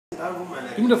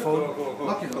Give me the phone.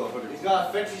 Lock it up. He's got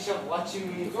a fetish of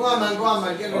watching me. Go on,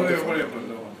 man. Get ready. Hurry up.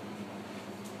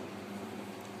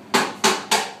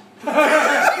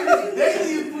 There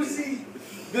you pussy.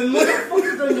 The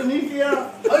motherfucker's underneath here.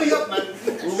 Hurry up, man.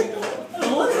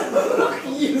 What the fuck are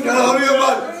you? Scana, hurry up,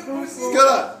 man.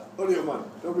 Scana, hurry up, man.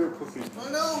 Don't be a pussy.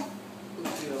 I know.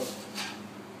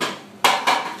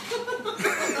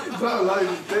 It's not alive,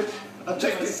 it's dead. I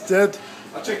checked It's dead.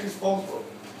 his phone, bro.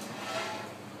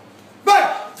 Bang!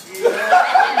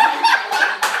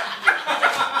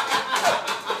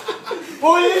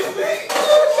 Oh,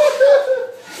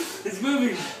 it's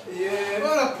moving. Yeah.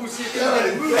 What a pussy.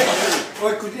 Yeah, Move it.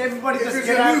 Boy, could everybody If just you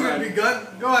get can out, move it, man? be gone.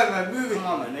 Go on, man. Move it. Come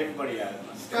on, man. Everybody out,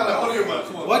 man. Scana, hurry up, man.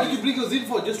 Come on. Why did you bring us in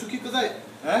for? Just to kick us out?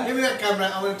 Huh? Give me that camera.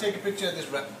 I want to take a picture of this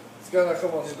rat. Scana,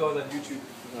 come on. This goes on YouTube.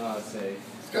 Oh, say.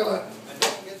 Scana, And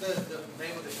don't forget the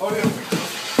name of the shop. hurry up.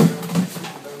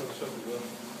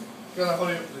 Scana,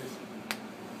 hurry up,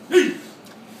 please.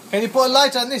 Can you put a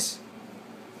light on this?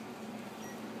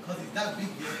 Because he's that big,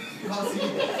 you can't see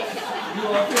him. You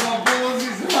are my balls,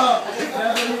 is hot.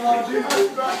 That's what you want to do.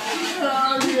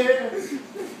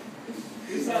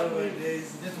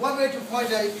 There's one way to find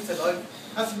out if it's alive.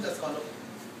 Ask him that's gone up.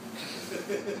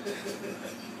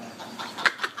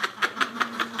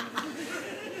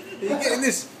 Are you getting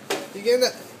this? You getting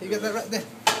that? You get that right there?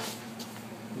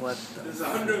 What the? There's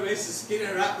 100 ways to skin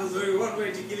a rat. There's only one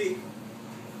way to kill it.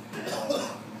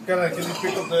 Scana, can you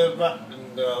pick up the rat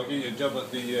and I'll give you a job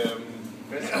at the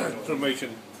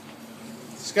cremation.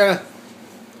 Scana,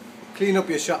 clean up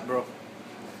your shop, bro.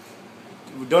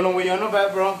 Don't know what you're on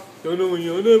about, bro. Don't know when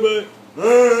you're on about.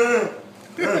 Are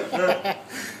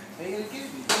you going to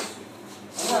give me?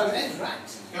 Oh, that's right.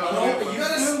 You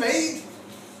got a spade?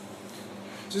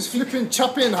 Just flipping,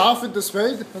 chop it in half with the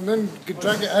spade and then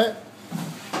drag it out.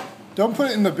 Don't put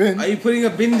it in the bin. Are you putting a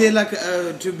bin there like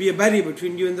to be a barrier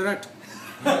between you and the rat?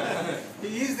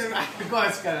 He is the rat. Go on,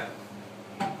 Scana.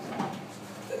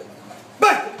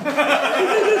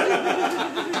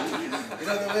 You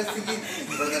know the worst thing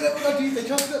is, look at them, we're not eating the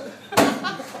chocolate.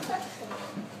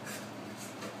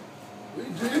 What are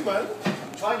you doing, man?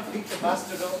 Try and pick the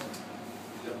bastard up.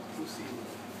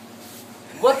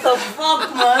 What the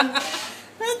fuck, man?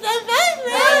 What the fuck,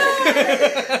 man?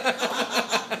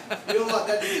 You know what,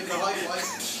 that is the high five.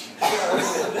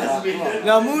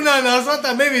 Now, Muna, now,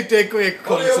 sometimes maybe take away Hurry up,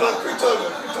 comes man. out. Quick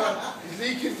time. He's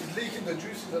leaking the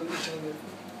juices are leaking on it.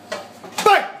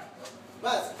 Bang!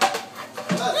 Baz.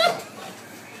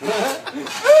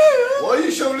 Why are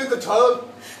you shoveling the towel?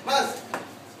 Baz.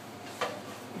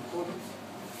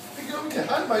 Pick it up with your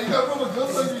hand, man. You got rubber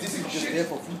gloves on you. This is just there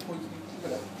for food poisoning.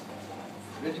 Look at that.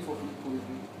 Ready for food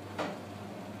poisoning.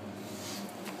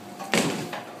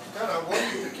 Scana, why are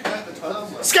you picking out the towel,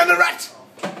 man? Scan the rat!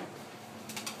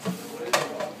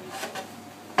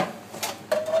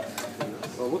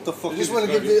 Oh, what the fuck I just want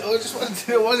to give the, I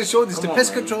want to show this to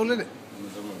pest control, innit?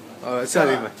 Oh,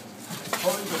 sorry, man.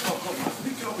 Hold the fuck up, man.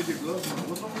 Pick it up with your gloves, man.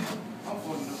 What's wrong with you? I'm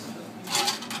phoning up.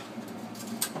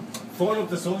 Phone up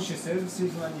the social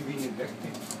services, man. You've been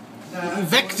evicted.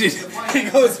 Evicted. He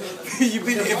goes, you've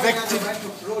been evicted.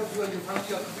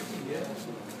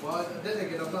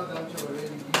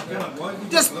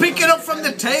 Just pick it up from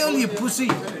the tail, you pussy.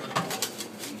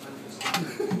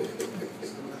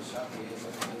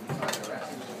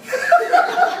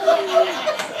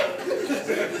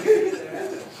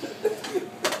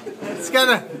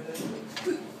 Scana.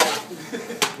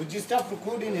 Would you stop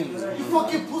recording him? You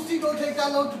fucking pussy, don't take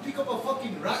that long to pick up a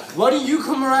fucking rat. Why do you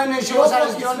come around and show us how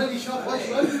it's You're done? smelly shop, why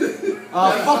should I do it?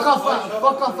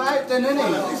 Fuck off out then,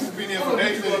 innit? This has been here I'll for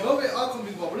days. come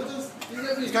with my brothers. You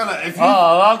get me? Scana, if you...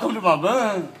 I'll come to my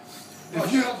burn.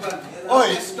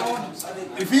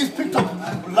 If he's picked up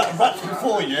rats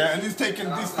before, yeah, and he's taken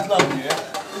this long,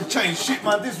 yeah, he'll change shit,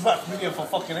 man. This rat's been here for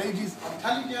fucking ages. I'm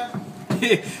telling you.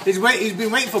 He's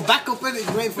been waiting for backup, and he's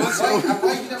waiting for us. Why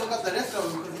you never got the rest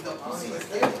of them? Because he's a pussy. He's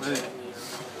scared.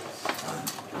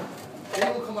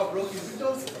 They will come up broken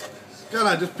windows.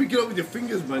 Scana, just pick it up with your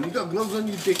fingers, man. You got gloves on,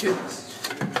 you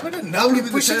dickhead. But now we're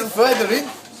pushing it further in.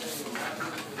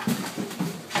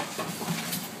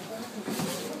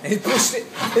 He's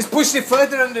pushed it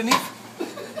further underneath.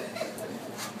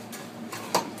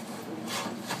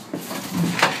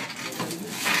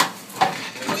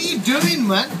 What are you doing,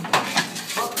 man?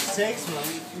 Fuck's sakes, man.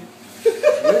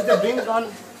 Where's the bin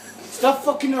gone? Stop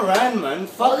fucking around, man.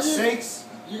 Fuck's sakes.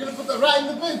 You're gonna put the rat in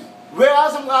the bin? Where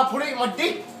else am I gonna put it in my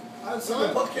dick? I'm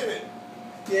sorry. Fuck in it.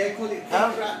 Yeah, call it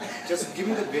Huh? rat. Just give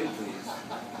me the bin, please.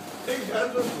 Take your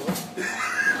hands off.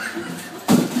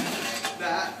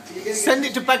 Nah, you're getting Send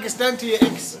it to Pakistan to your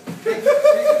ex. Take it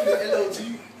to LOT.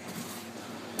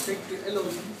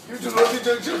 You just run the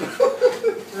junction.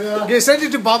 Okay, send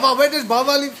it to Baba. Where does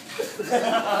Baba live?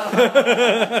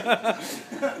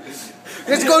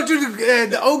 Let's go to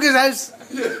the ogre's house.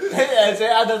 ऐसे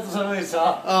आदत समय सा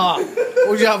Ah,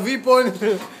 वो जो viewpoint.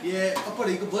 Yeah, upper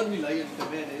you could burn me like the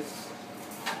man is.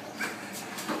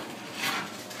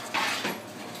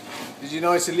 Did you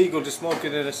know it's illegal to smoke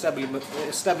in an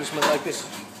establishment like this?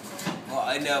 Oh,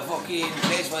 in a fucking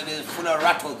place where there's full of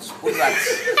rattles, full rats.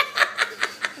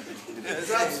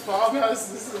 That's farmhouse,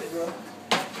 this is, bro.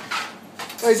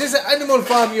 Wait, is this an animal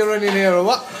farm you're running here or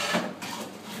what?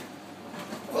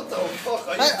 What the fuck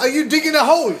are you? Hey, are you digging a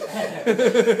hole?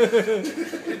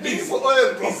 Digging for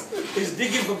oil, bro. He's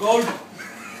digging for gold.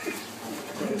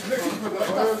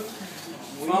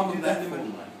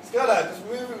 Scana, just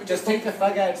move it. Just take the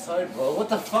fag outside, bro. What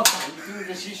the fuck? You doing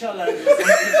the shisha lounge?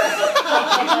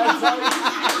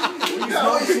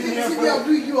 I'm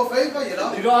doing you a favour, you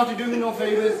know. You don't have to do me no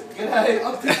favors. Get out.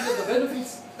 I'm thinking of the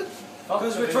benefits.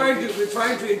 Because we're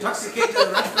trying to intoxicate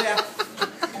the rat player.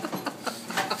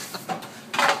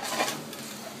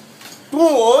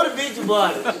 Poor bitch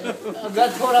boy.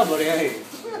 That's what I'm here.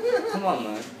 Come on,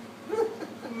 man.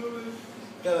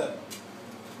 Scana,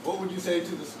 what would you say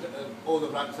to the all the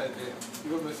rats out there?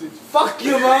 Your message? Fuck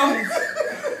you, mom.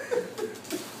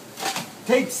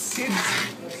 Take SIDS.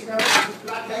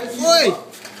 Oi!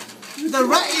 The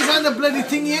rat is on the bloody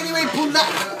thingy anyway, pull that.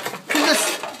 Pull this.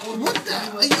 What the?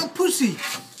 Are you a pussy?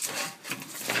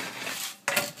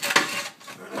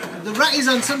 The rat is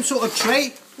on some sort of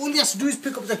tray. All you have to do is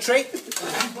pick up the tray. Is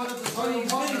this one of the silent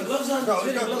partners? No,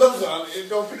 you got gloves on. You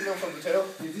don't pick it up from the tail.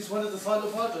 Is this one of the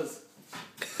silent partners?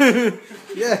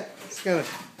 Yeah, it's gonna.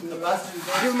 The bastard is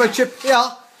Give him a chip.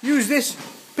 Yeah, use this.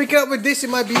 Pick it up with this, it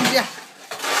might be easier.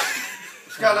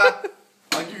 Scana,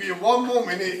 I'll give you one more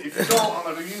minute. If you don't, I'm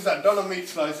going to use that dollar meat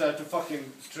slicer to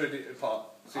fucking shred it apart.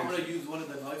 I'm going to use one of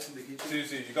the knives in the kitchen.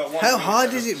 Seriously, you got one How minute, hard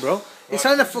Scana. is it, bro? It's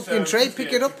Right, on a just, fucking tray, just, pick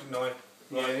yeah, it up. pick the knife.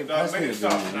 Right, pass me minute the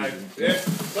start now. Yeah,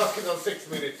 clock it on 6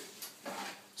 minutes.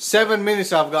 7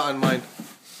 minutes I've got on mine.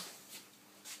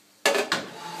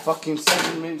 Fucking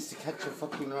 7 minutes to catch a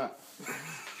fucking rat.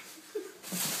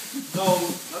 No,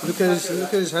 Look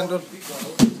at his handle.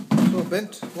 So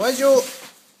bent. Why is your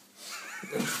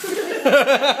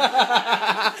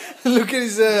look at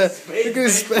his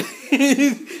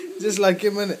spade. Just like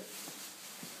him, innit?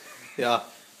 Yeah.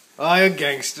 Oh, you're a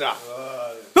gangster.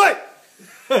 Hey!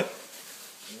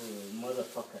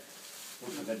 Motherfucker.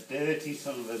 Like a dirty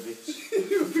son of a bitch.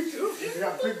 You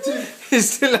got big teeth. He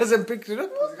still hasn't picked it up.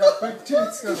 You got big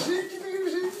teeth, Scana.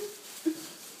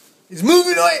 He's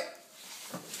moving away.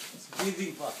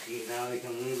 Breathing fucking now he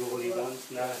can move all he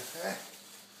wants now.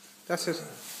 That's it.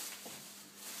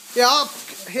 Yeah,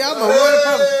 I'm a word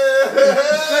problem.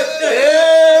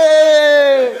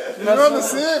 Hey! You're on the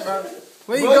same, man.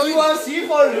 Where you What do going? you want to see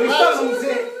for? You doesn't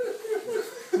say.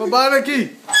 Mubaraki.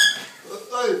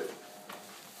 Hey.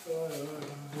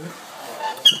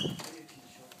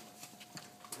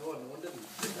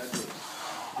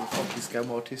 Fuck this guy,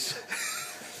 Mortis.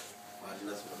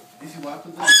 this is what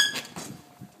happens.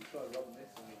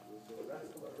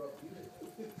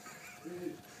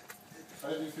 How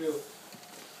do you feel?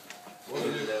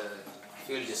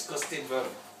 Feel disgusted, bro.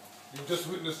 You just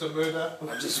witnessed a murder.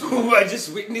 I just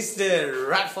witnessed the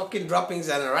rat fucking droppings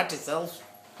and the rat itself.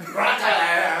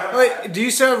 Wait, do you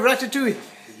serve ratatouille?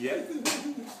 Yeah.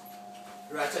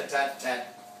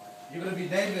 Rat-a-tat-tat. You're going to be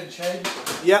named and shamed.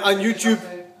 Yeah, on YouTube.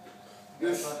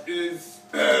 This is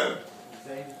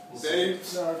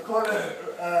Dave's. No,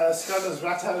 Scana's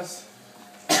rat house.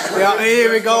 Yeah,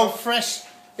 here we go, fresh.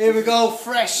 Here we go,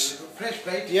 fresh. Fresh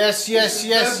bait. Yes.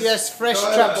 Fresh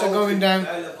traps are going down.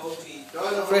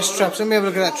 Fresh traps. Let me have a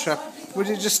look at that trap. Was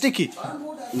it just sticky?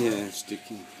 Yeah,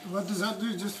 sticky. What does that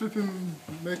do? Just flip him,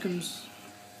 make him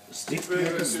Stick. like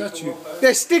a statue.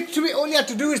 They stick to it. All you have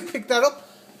to do is pick that up.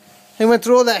 He went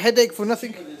through all that headache for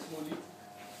nothing.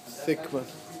 Thick one.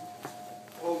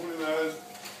 Opening eyes.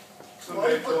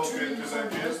 Sunday talking to them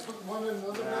kids.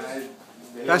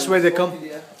 That's where they come.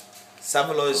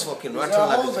 Savalo is fucking rotten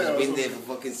like it's been there for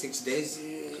fucking 6 days.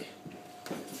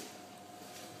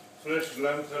 Fresh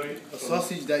lamb curry. A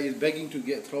sausage that is begging to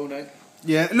get thrown out.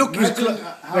 Yeah, look, Imagine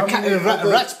how many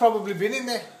rat's probably been in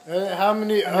there. How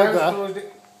many other